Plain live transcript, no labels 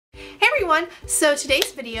everyone! So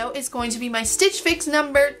today's video is going to be my Stitch Fix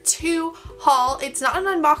number 2 haul. It's not an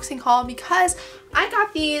unboxing haul because I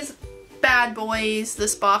got these bad boys,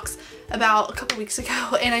 this box, about a couple weeks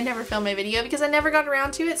ago and I never filmed my video because I never got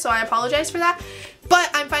around to it, so I apologize for that. But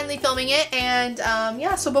I'm finally filming it and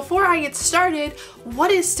yeah, so before I get started,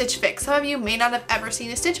 what is Stitch Fix? Some of you may not have ever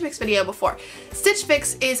seen a Stitch Fix video before. Stitch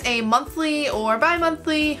Fix is a monthly or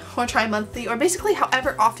bi-monthly or tri-monthly or basically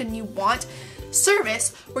however often you want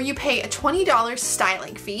service where you pay a $20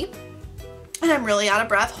 styling fee. And I'm really out of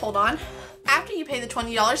breath, hold on. After you pay the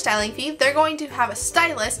 $20 styling fee, they're going to have a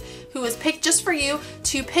stylist who is picked just for you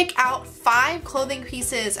to pick out 5 clothing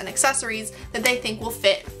pieces and accessories that they think will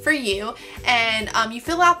fit for you. And you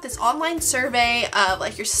fill out this online survey of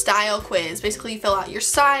like your style quiz. Basically you fill out your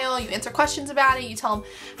style, you answer questions about it, you tell them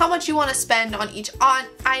how much you want to spend on each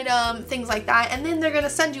item, things like that. And then they're going to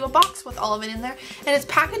send you a box with all of it in there. And it's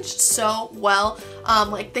packaged so well.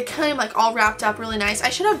 Like they came like all wrapped up really nice. I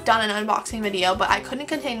should have done an unboxing video, but I couldn't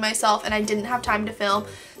contain myself and I didn't have time to film.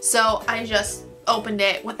 So I just opened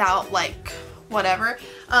it without like whatever.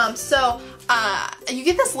 You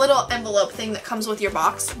get this little envelope thing that comes with your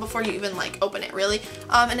box before you even like open it really.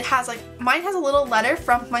 And it has like, mine has a little letter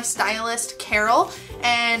from my stylist Carol,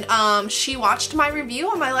 and she watched my review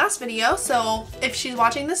on my last video, so if she's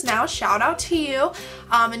watching this now, shout out to you.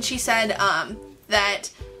 And she said that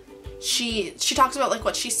she talks about like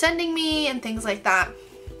what she's sending me and things like that.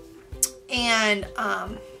 And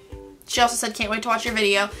she also said, can't wait to watch your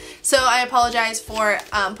video. So I apologize for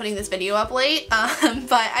putting this video up late, but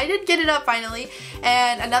I did get it up finally.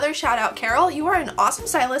 And another shout out, Carol, you are an awesome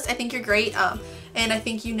stylist. I think you're great. And I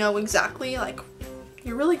think you know exactly, like,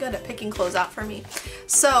 you're really good at picking clothes out for me.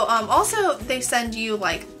 So also they send you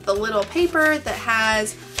like the little paper that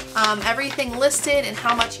has everything listed and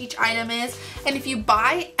how much each item is. And if you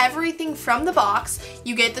buy everything from the box,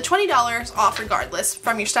 you get the $20 off regardless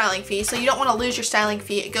from your styling fee. So you don't want to lose your styling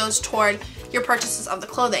fee. It goes toward your purchases of the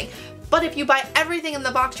clothing. But if you buy everything in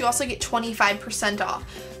the box, you also get 25% off.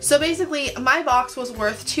 So basically, my box was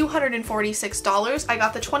worth $246. I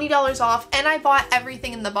got the $20 off and I bought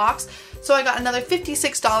everything in the box. So I got another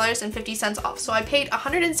 $56.50 off. So I paid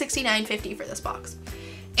 $169.50 for this box.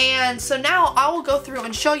 And so now I will go through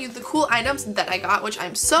and show you the cool items that I got, which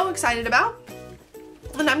I'm so excited about.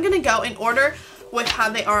 And I'm gonna go in order with how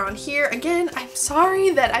they are on here. Again, I'm sorry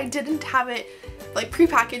that I didn't have it like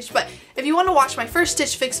pre-packaged, but if you want to watch my first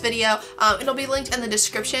Stitch Fix video, it'll be linked in the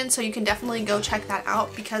description, so you can definitely go check that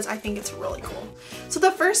out because I think it's really cool. So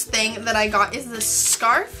the first thing that I got is this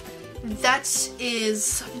scarf that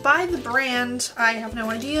is by the brand, I have no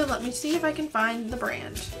idea, let me see if I can find the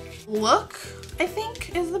brand. Look, I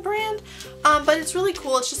think is the brand, but it's really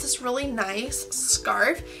cool. It's just this really nice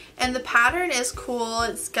scarf and the pattern is cool.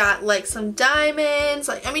 It's got like some diamonds,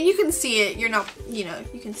 like, I mean, you can see it, you're not, you know,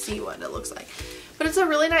 you can see what it looks like. But it's a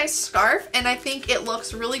really nice scarf and I think it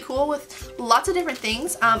looks really cool with lots of different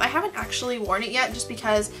things. I haven't actually worn it yet just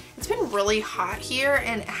because it's been really hot here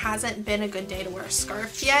and it hasn't been a good day to wear a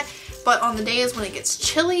scarf yet. But on the days when it gets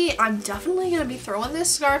chilly, I'm definitely going to be throwing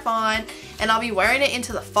this scarf on and I'll be wearing it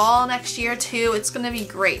into the fall next year too. It's going to be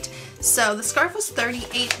great. So the scarf was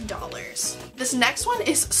 $38. This next one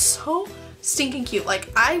is so stinking cute. Like,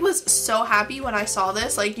 I was so happy when I saw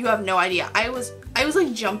this, like, you have no idea. I was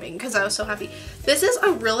like jumping because I was so happy. This is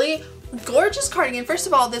a really gorgeous cardigan. First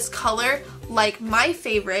of all, this color, like my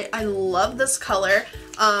favorite. I love this color.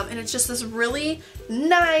 And it's just this really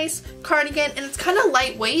nice cardigan and it's kind of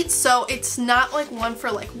lightweight, so it's not like one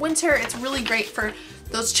for like winter. It's really great for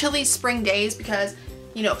those chilly spring days because,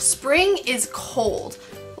 you know, spring is cold.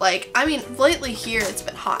 Like, I mean, lately here it's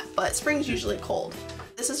been hot, but spring's usually cold.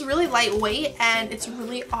 This is really lightweight and it's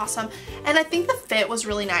really awesome. And I think the fit was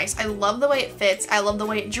really nice. I love the way it fits. I love the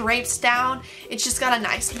way it drapes down. It's just got a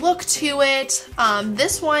nice look to it.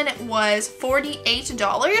 This one was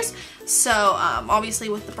 $48. So obviously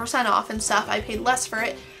with the % off and stuff, I paid less for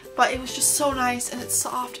it. But it was just so nice and it's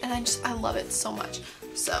soft and I love it so much.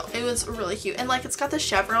 So it was really cute. And like, it's got the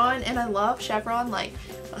chevron and I love chevron. Like,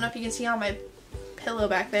 I don't know if you can see on my pillow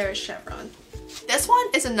back there is chevron. This one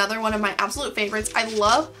is another one of my absolute favorites. I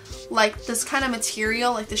love like this kind of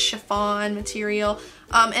material, like the chiffon material.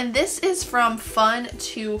 And this is from Fun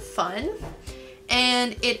to Fun.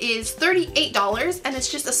 And it is $38 and it's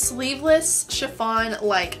just a sleeveless chiffon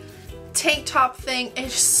like tank top thing.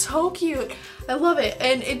 It's so cute. I love it.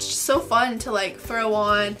 And it's just so fun to like throw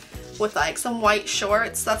on with like some white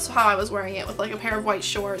shorts. That's how I was wearing it, with like a pair of white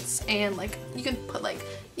shorts and like you can put like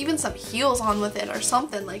even some heels on with it or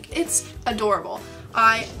something. Like, it's adorable.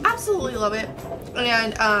 I absolutely love it.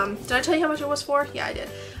 And did I tell you how much it was for? Yeah, I did.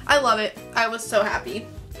 I love it. I was so happy.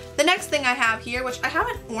 The next thing I have here, which I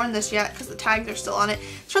haven't worn this yet because the tags are still on it,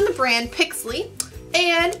 it's from the brand Pixley,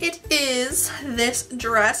 and it is this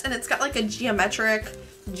dress, and it's got like a geometric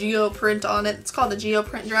geoprint on it. It's called a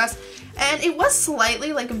geoprint dress, and it was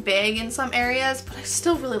slightly like big in some areas, but I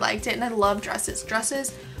still really liked it, and I love dresses.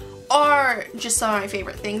 Dresses are just some of my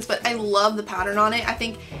favorite things, but I love the pattern on it. I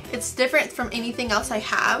think it's different from anything else I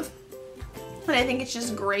have, and I think it's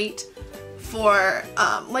just great for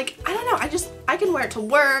like, I don't know, I can wear it to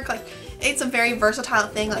work. Like, it's a very versatile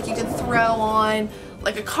thing. Like, you can throw on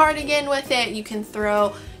like a cardigan with it, you can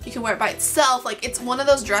wear it by itself. Like, it's one of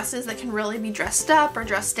those dresses that can really be dressed up or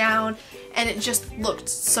dressed down, and it just looked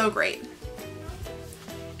so great.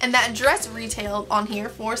 And that dress retailed on here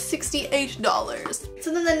for $68.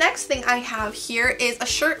 So then the next thing I have here is a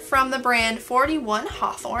shirt from the brand 41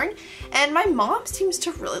 Hawthorne, and my mom seems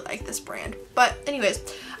to really like this brand. But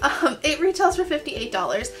anyways, it retails for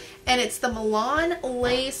 $58, and it's the Milan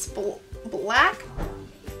lace black,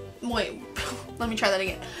 wait, let me try that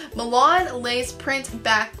again. Milan lace print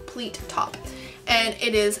back pleat top, and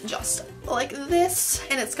it is just like this,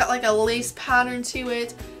 and it's got like a lace pattern to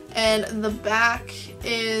it, and the back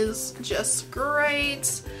is just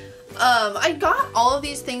great. I got all of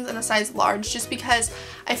these things in a size large just because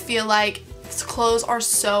I feel like these clothes are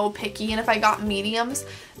so picky, and if I got mediums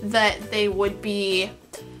that they would be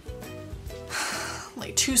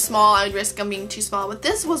like too small. I would risk them being too small, but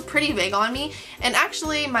this was pretty big on me. And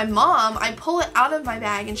actually my mom, I pull it out of my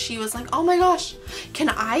bag and she was like, oh my gosh, can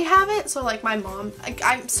I have it? So like my mom, like,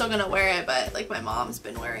 I'm still gonna wear it, but like my mom's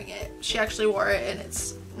been wearing it. She actually wore it and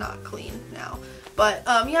it's not clean now. But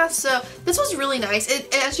yeah, so this was really nice.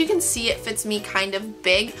 As you can see, it fits me kind of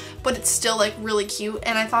big, but it's still like really cute,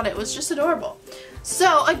 and I thought it was just adorable.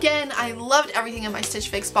 So again, I loved everything in my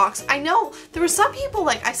StitchFix box. I know there were some people,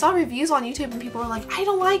 like, I saw reviews on YouTube and people were like, I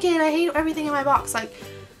don't like it, I hate everything in my box. Like,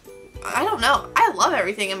 I don't know. I love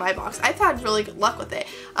everything in my box. I've had really good luck with it.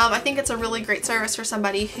 I think it's a really great service for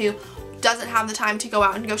somebody who doesn't have the time to go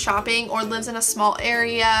out and go shopping, or lives in a small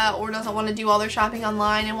area, or doesn't want to do all their shopping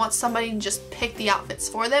online and wants somebody to just pick the outfits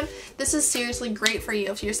for them. This is seriously great for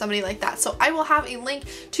you if you're somebody like that. So I will have a link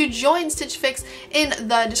to join Stitch Fix in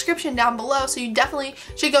the description down below, so you definitely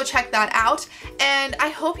should go check that out. And I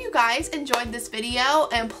hope you guys enjoyed this video,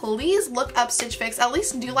 and please look up Stitch Fix. At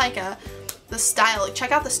least do like the style, like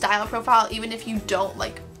check out the style profile, even if you don't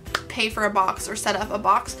like pay for a box or set up a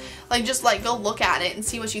box. Like, just like go look at it and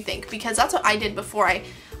see what you think, because that's what I did before I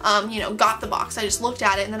you know, got the box. I just looked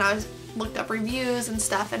at it and then I looked up reviews and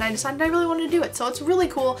stuff, and I decided I really wanted to do it. So it's really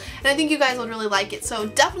cool, and I think you guys would really like it, so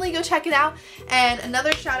definitely go check it out. And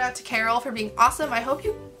another shout out to Carol for being awesome. I hope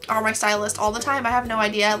you are my stylist all the time. I have no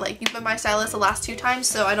idea, like, you've been my stylist the last 2 times,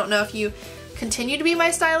 so I don't know if you continue to be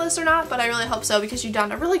my stylist or not, but I really hope so, because you've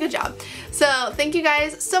done a really good job. So thank you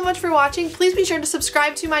guys so much for watching. Please be sure to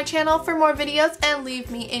subscribe to my channel for more videos, and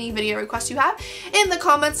leave me any video requests you have in the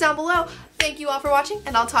comments down below. Thank you all for watching,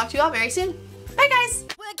 and I'll talk to you all very soon. Bye guys!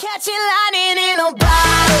 We'll catch you lying in a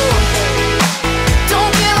bottle.